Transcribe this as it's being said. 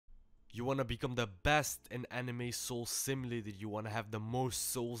You wanna become the best in Anime Souls Simulator. You wanna have the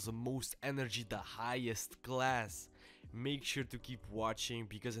most souls, the most energy, the highest class. Make sure to keep watching,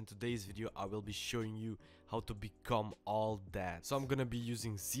 because in today's video I will be showing you how to become all that. So I'm gonna be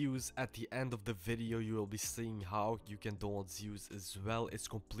using Zeus. At the end of the video you will be seeing how you can download Zeus as well. It's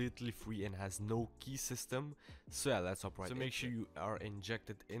completely free and has no key system. So yeah, let's hop right in. So make sure you are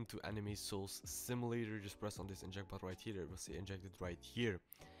injected into Anime Souls Simulator. Just press on this inject button right here. It will say injected right here.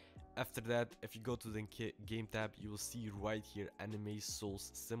 After that, if you go to the game tab, you will see right here Anime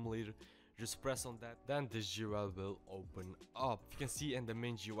Souls Simulator. Just press on that, then this GUI will open up. You can see in the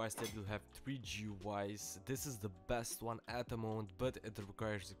main GUI tab you'll have 3 GUIs. This is the best one at the moment, but it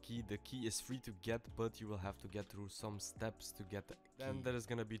requires a key. The key is free to get, but you will have to get through some steps to get the key. Then there is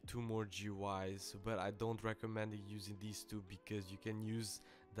gonna be 2 more GUIs, but I don't recommend using these 2 because you can use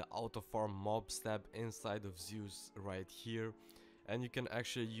the auto farm mobs tab inside of Zeus right here. And you can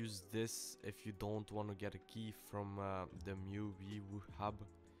actually use this if you don't want to get a key from the MuView hub.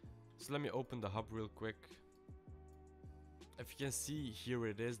 So let me open the hub real quick. If you can see, here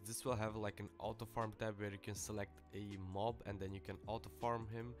it is. This will have like an auto farm tab where you can select a mob and then you can auto farm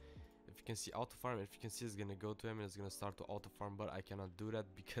him. If you can see auto farm, if you can see, it's gonna go to him and it's gonna start to auto farm, but I cannot do that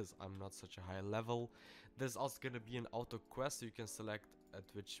because I'm not such a high level. There's also gonna be an auto quest, so you can select at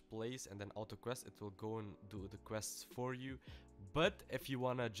which place and then auto quest. It will go and do the quests for you. But if you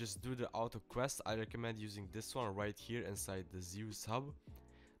wanna just do the auto quest, I recommend using this one right here inside the Zeus hub.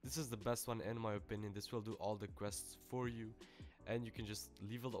 This is the best one in my opinion. This will do all the quests for you, and you can just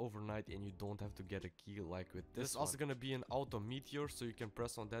leave it overnight and you don't have to get a key like with this. There's also gonna be an auto meteor, so you can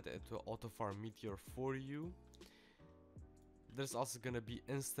press on that. It will auto farm meteor for you. There's also gonna be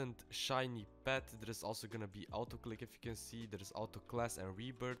instant shiny pet. There's also gonna be auto click, if you can see. There's auto class and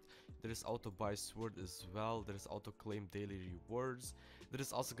rebirth. There is auto buy sword as well. There's auto claim daily rewards. There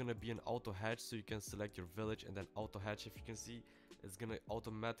is also gonna be an auto hatch, so you can select your village and then auto hatch. If you can see, it's gonna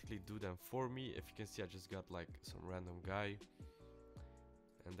automatically do them for me. If you can see, I just got like some random guy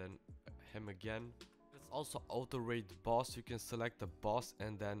and then him again. There's also auto raid boss. You can select a boss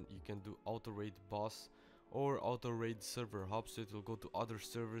and then you can do auto raid boss or auto raid server hub, so it will go to other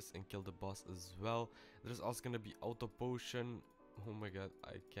servers and kill the boss as well. There's also gonna be auto potion. Oh my god,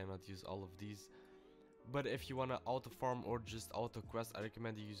 I cannot use all of these. But if you wanna auto farm or just auto quest, I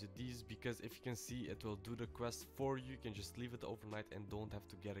recommend you use these, because if you can see, it will do the quest for you. You can just leave it overnight and don't have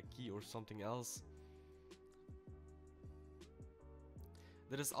to get a key or something else.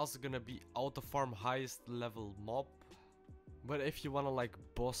 There is also gonna be auto farm highest level mob. But if you wanna like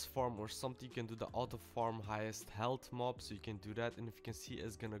boss farm or something, you can do the auto farm highest health mob, so you can do that. And if you can see,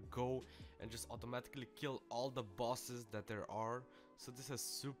 it's gonna go and just automatically kill all the bosses that there are. So this is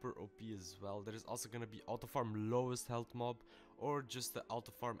super OP as well. There is also gonna be auto farm lowest health mob or just the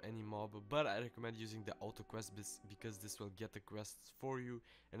auto farm any mob, but I recommend using the auto quest because this will get the quests for you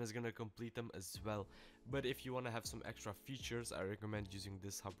and it's gonna complete them as well. But if you wanna have some extra features, I recommend using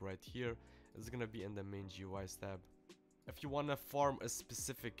this hub right here. It's gonna be in the main GUI tab. If you want to farm a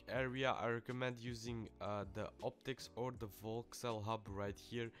specific area, I recommend using the optics or the voxel hub right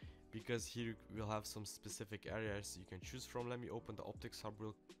here, because here we'll have some specific areas you can choose from. Let me open the optics hub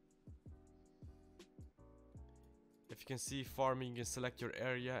real. If you can see, farming, you can select your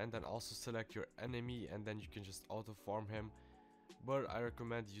area and then also select your enemy and then you can just auto farm him. But I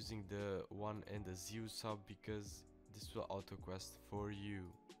recommend using the one in the Zeus hub because this will auto quest for you.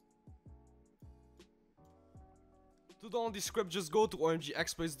 To download this script, just go to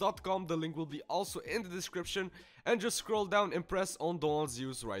omgexplays.com. The link will be also in the description, and just scroll down and press on download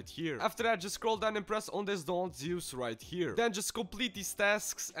Zeus right here. After that, just scroll down and press on this download Zeus right here. Then just complete these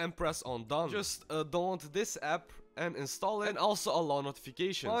tasks and press on done. Just download this app and install it, and also allow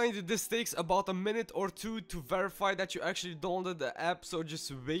notifications. Mind, this takes about a minute or 2 to verify that you actually downloaded the app, so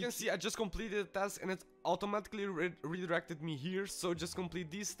just wait. You can see I just completed the task and it automatically redirected me here, so just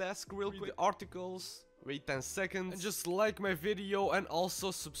complete these tasks real quick. Read the articles. Wait 10 seconds and just like my video and also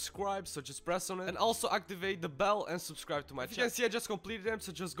subscribe, so just press on it and also activate the bell and subscribe to my channel. You can see I just completed them,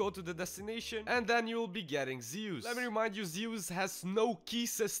 so just go to the destination and then you will be getting Zeus. Let me remind you, Zeus has no key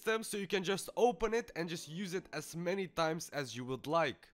system, so you can just open it and just use it as many times as you would like.